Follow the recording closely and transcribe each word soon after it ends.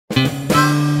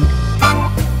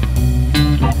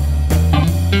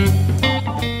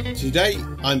Today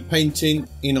I'm painting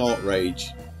in Artrage.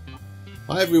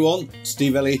 Hi everyone,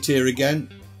 Steve Elliott here again.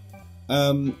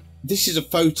 This is a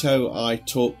photo I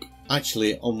took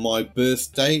actually on my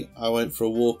birthday. I went for a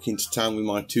walk into town with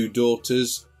my two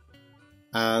daughters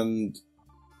and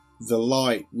the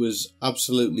light was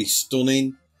absolutely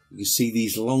stunning. You can see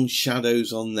these long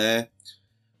shadows on there.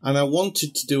 And I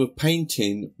wanted to do a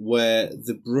painting where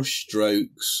the brush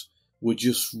strokes were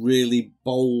just really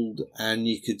bold and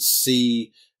you could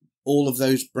see all of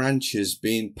those branches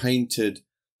being painted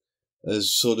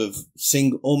as sort of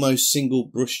almost single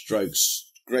brush strokes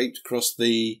scraped across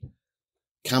the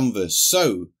canvas.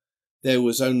 So there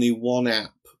was only one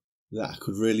app that I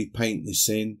could really paint this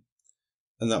in,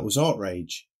 and that was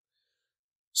Artrage.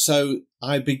 So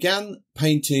I began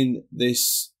painting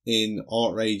this in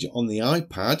Artrage on the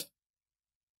iPad,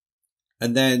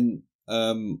 and then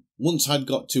once I'd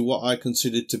got to what I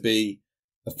considered to be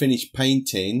a finished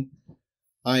painting,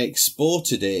 I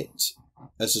exported it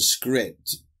as a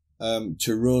script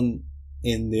to run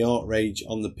in the Artrage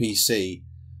on the PC,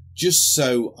 just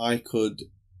so I could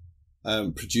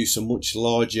produce a much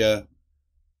larger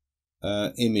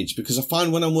image. Because I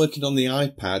find when I'm working on the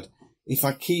iPad, if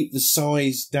I keep the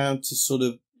size down to sort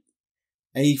of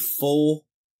A4,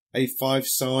 A5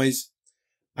 size,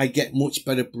 I get much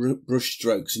better brush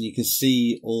strokes, and you can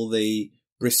see all the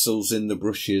bristles in the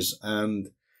brushes, and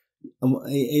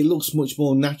it looks much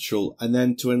more natural. And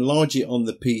then to enlarge it on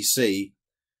the PC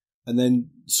and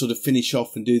then sort of finish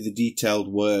off and do the detailed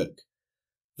work,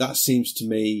 that seems to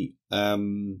me a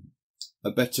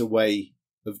better way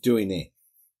of doing it.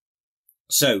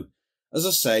 So, as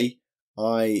I say,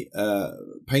 I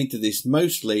painted this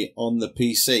mostly on the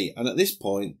PC, and at this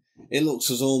point it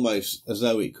looks almost as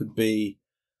though it could be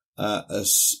a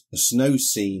snow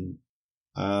scene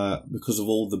because of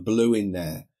all the blue in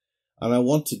there. And I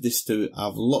wanted this to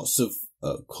have lots of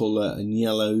colour and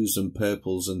yellows and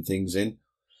purples and things in.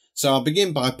 So I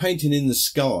begin by painting in the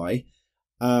sky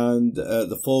and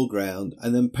the foreground,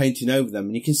 and then painting over them.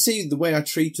 And you can see the way I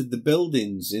treated the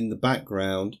buildings in the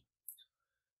background,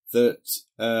 that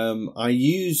I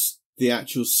used the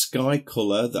actual sky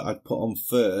colour that I'd put on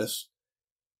first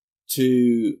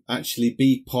to actually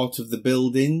be part of the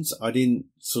buildings. I didn't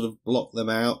sort of block them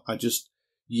out. I just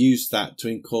used that to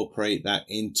incorporate that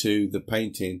into the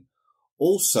painting.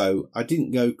 Also, I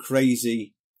didn't go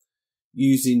crazy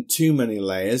using too many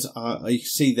layers. You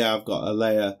see there I've got a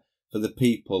layer for the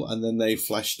people, and then they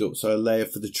flashed up, so a layer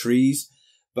for the trees.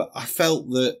 But I felt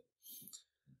that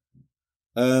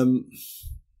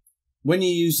when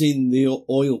you're using the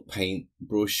oil paint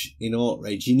brush in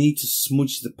Artrage, you need to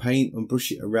smudge the paint and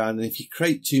brush it around. And if you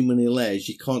create too many layers,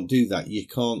 you can't do that. You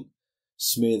can't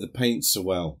smear the paint so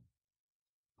well.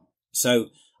 So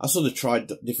I sort of tried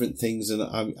different things, and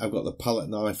I've got the palette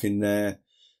knife in there,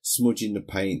 smudging the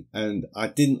paint, and I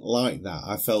didn't like that.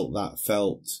 I felt that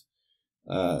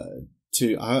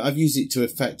I've used it to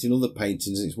effect in other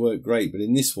paintings and it's worked great, but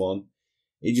in this one,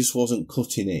 it just wasn't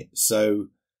cutting it. So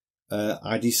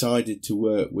I decided to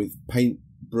work with paint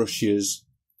brushes.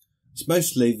 It's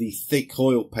mostly the thick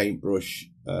oil paint brush,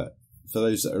 for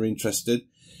those that are interested.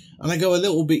 And I go a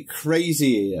little bit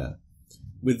crazy here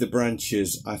with the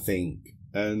branches, I think.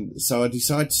 And so I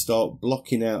decided to start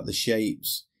blocking out the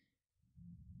shapes,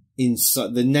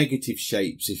 inside the negative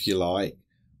shapes, if you like,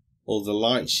 or the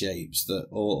light shapes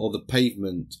or the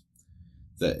pavement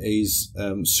that is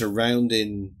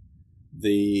surrounding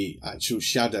the actual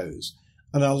shadows.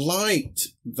 And I liked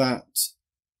that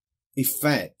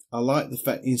effect. I liked the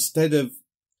fact, instead of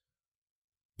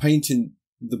painting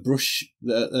the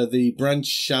branch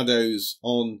shadows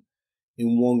on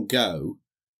in one go,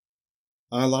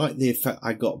 I like the effect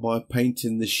I got by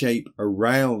painting the shape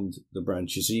around the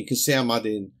branches. So you can see I'm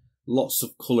adding lots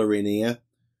of colour in here.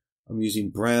 I'm using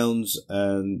browns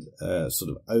and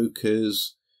sort of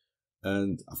ochres,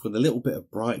 and I've got a little bit of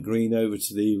bright green over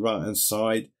to the right hand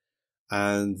side,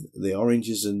 and the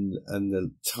oranges and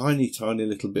the tiny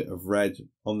little bit of red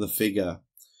on the figure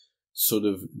sort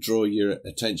of draw your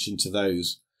attention to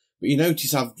those. But you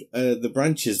notice the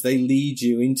branches, they lead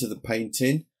you into the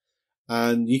painting.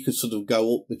 And you could sort of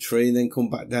go up the tree and then come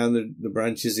back down the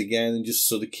branches again, and just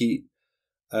sort of keep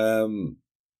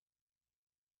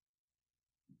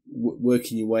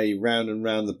working your way round and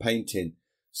round the painting.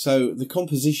 So the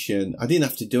composition, I didn't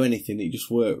have to do anything. It just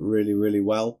worked really, really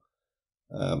well.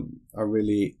 I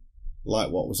really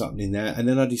liked what was happening there. And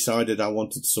then I decided I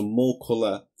wanted some more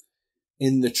colour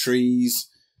in the trees.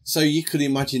 So you could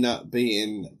imagine that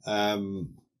being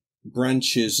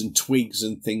branches and twigs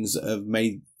and things that have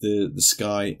made the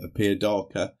sky appear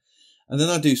darker. And then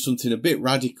I do something a bit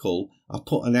radical. I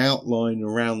put an outline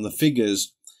around the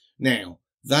figures Now,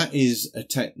 that is a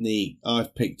technique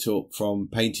I've picked up from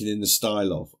painting in the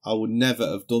style of. I would never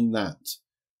have done that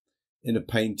in a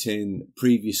painting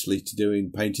previously to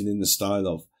doing painting in the style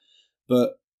of.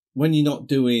 But when you're not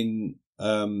doing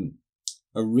a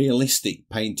realistic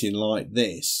painting like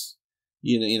this,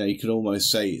 you know, you can almost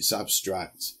say it's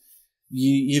abstract.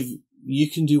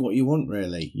 You can do what you want,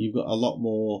 really. You've got a lot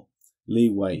more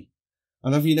leeway.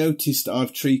 And have you noticed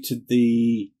I've treated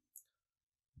the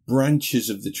branches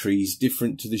of the trees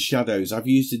different to the shadows? I've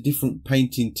used a different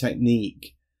painting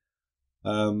technique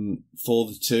for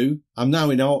the two. I'm now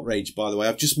in Artrage, by the way.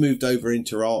 I've just moved over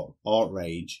into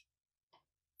Artrage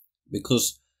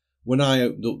because when I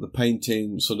opened up the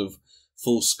painting sort of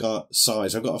full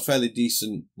size, I've got a fairly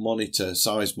decent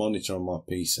size monitor on my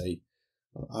PC.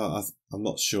 I'm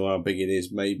not sure how big it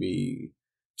is, maybe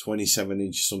 27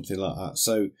 inch, something like that.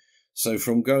 So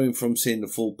from going from seeing the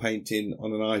full painting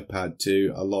on an iPad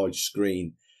to a large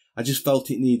screen, I just felt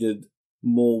it needed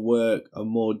more work and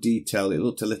more detail. It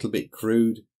looked a little bit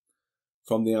crude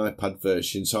from the iPad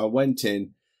version. So I went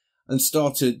in and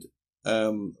started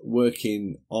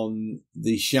working on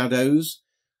the shadows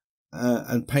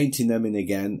and painting them in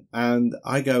again. And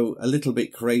I go a little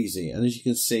bit crazy. And as you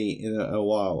can see, in a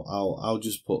while, I'll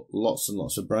just put lots and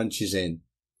lots of branches in.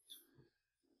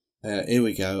 Here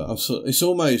we go. It's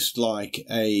almost like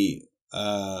a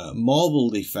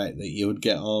marbled effect that you would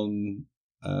get on.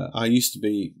 I used to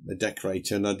be a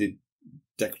decorator and I did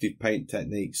decorative paint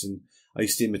techniques, and I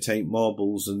used to imitate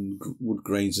marbles and wood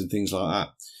grains and things like that.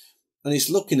 And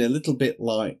it's looking a little bit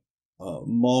like a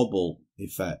marble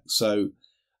effect. So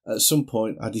at some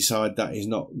point I decide that is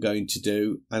not going to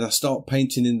do, and I start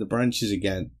painting in the branches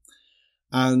again.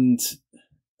 And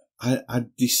I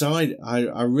decide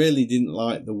I really didn't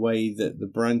like the way that the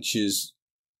branches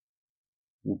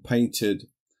were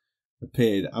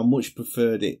appeared. I much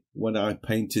preferred it when I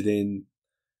painted in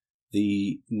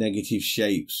the negative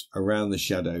shapes around the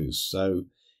shadows. So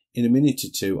in a minute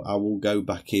or two, I will go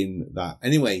back in that.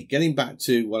 Anyway, getting back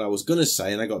to what I was going to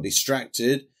say, and I got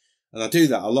distracted, and I do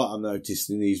that a lot, I've noticed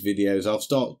in these videos. I'll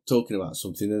start talking about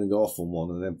something and then go off on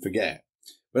one and then forget.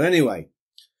 But anyway,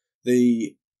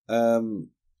 the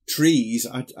trees,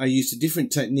 I used a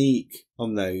different technique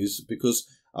on those because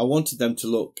I wanted them to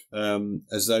look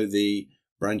as though the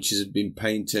branches had been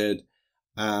painted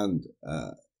and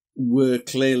were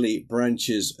clearly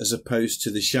branches as opposed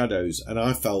to the shadows. And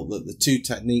I felt that the two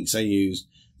techniques I used,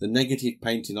 the negative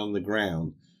painting on the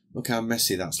ground, look how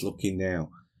messy that's looking now,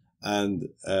 and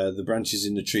the branches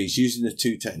in the trees, using the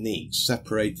two techniques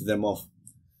separated them off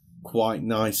quite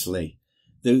nicely.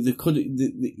 You could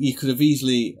have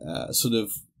easily sort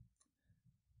of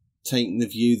taken the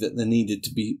view that they needed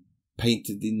to be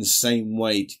painted in the same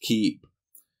way to keep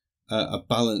a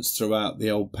balance throughout the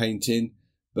old painting,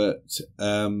 but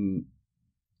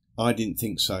I didn't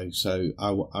think so. So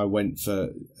I went for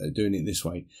doing it this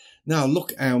way. Now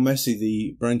look how messy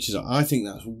the branches are. I think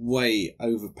that's way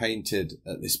over painted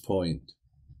at this point.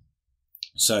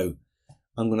 So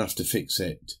I'm going to have to fix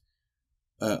it.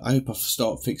 I hope I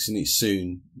start fixing it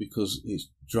soon because it's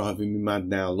driving me mad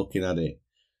now looking at it.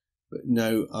 But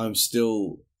no, I'm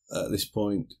still at this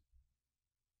point.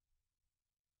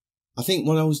 I think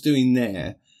what I was doing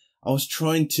there, I was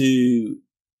trying to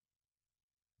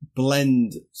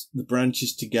blend the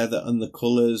branches together and the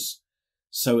colours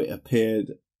so it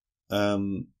appeared,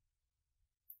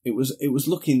 it was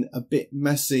looking a bit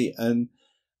messy and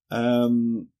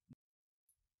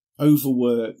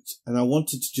overworked, and I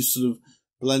wanted to just sort of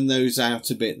blend those out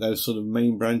a bit, those sort of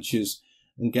main branches,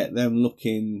 and get them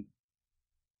looking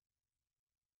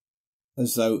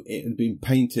as though it had been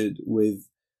painted with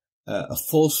a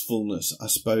forcefulness, I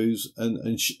suppose,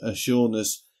 and a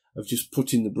sureness of just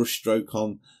putting the brush stroke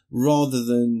on rather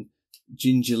than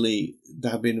gingerly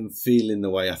dabbing and feeling the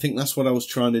way. I think that's what I was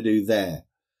trying to do there.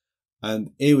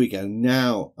 And here we go.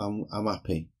 Now I'm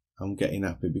happy. I'm getting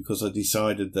happy because I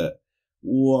decided that,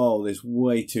 whoa, there's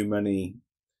way too many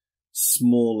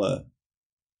smaller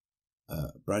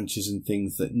branches and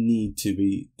things that need to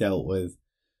be dealt with.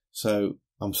 So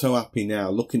I'm so happy now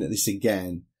looking at this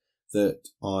again that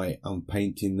I am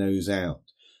painting those out.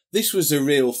 This was a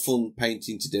real fun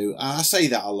painting to do. I say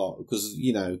that a lot because,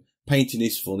 you know, painting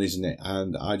is fun, isn't it?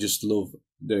 And I just love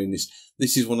doing this.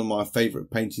 This is one of my favourite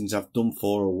paintings I've done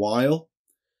for a while.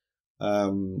 I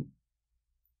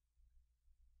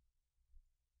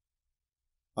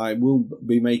will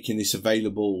be making this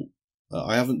available.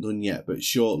 I haven't done yet, but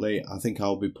shortly I think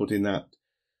I'll be putting that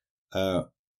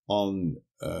on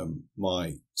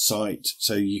my site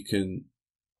so you can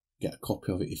get a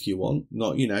copy of it if you want.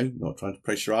 Not, you know, not trying to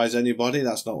pressurise anybody.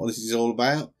 That's not what this is all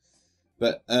about.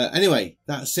 But anyway,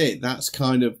 that's it. That's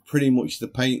kind of pretty much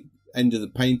the end of the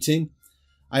painting.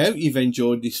 I hope you've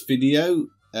enjoyed this video.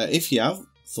 If you have,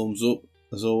 thumbs up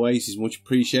as always is much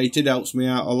appreciated, helps me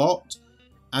out a lot.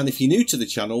 And if you're new to the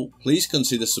channel, please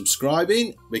consider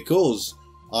subscribing, because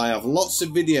I have lots of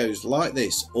videos like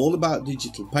this all about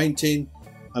digital painting,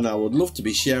 and I would love to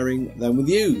be sharing them with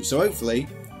you. So hopefully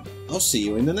I'll see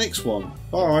you in the next one.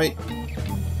 Bye.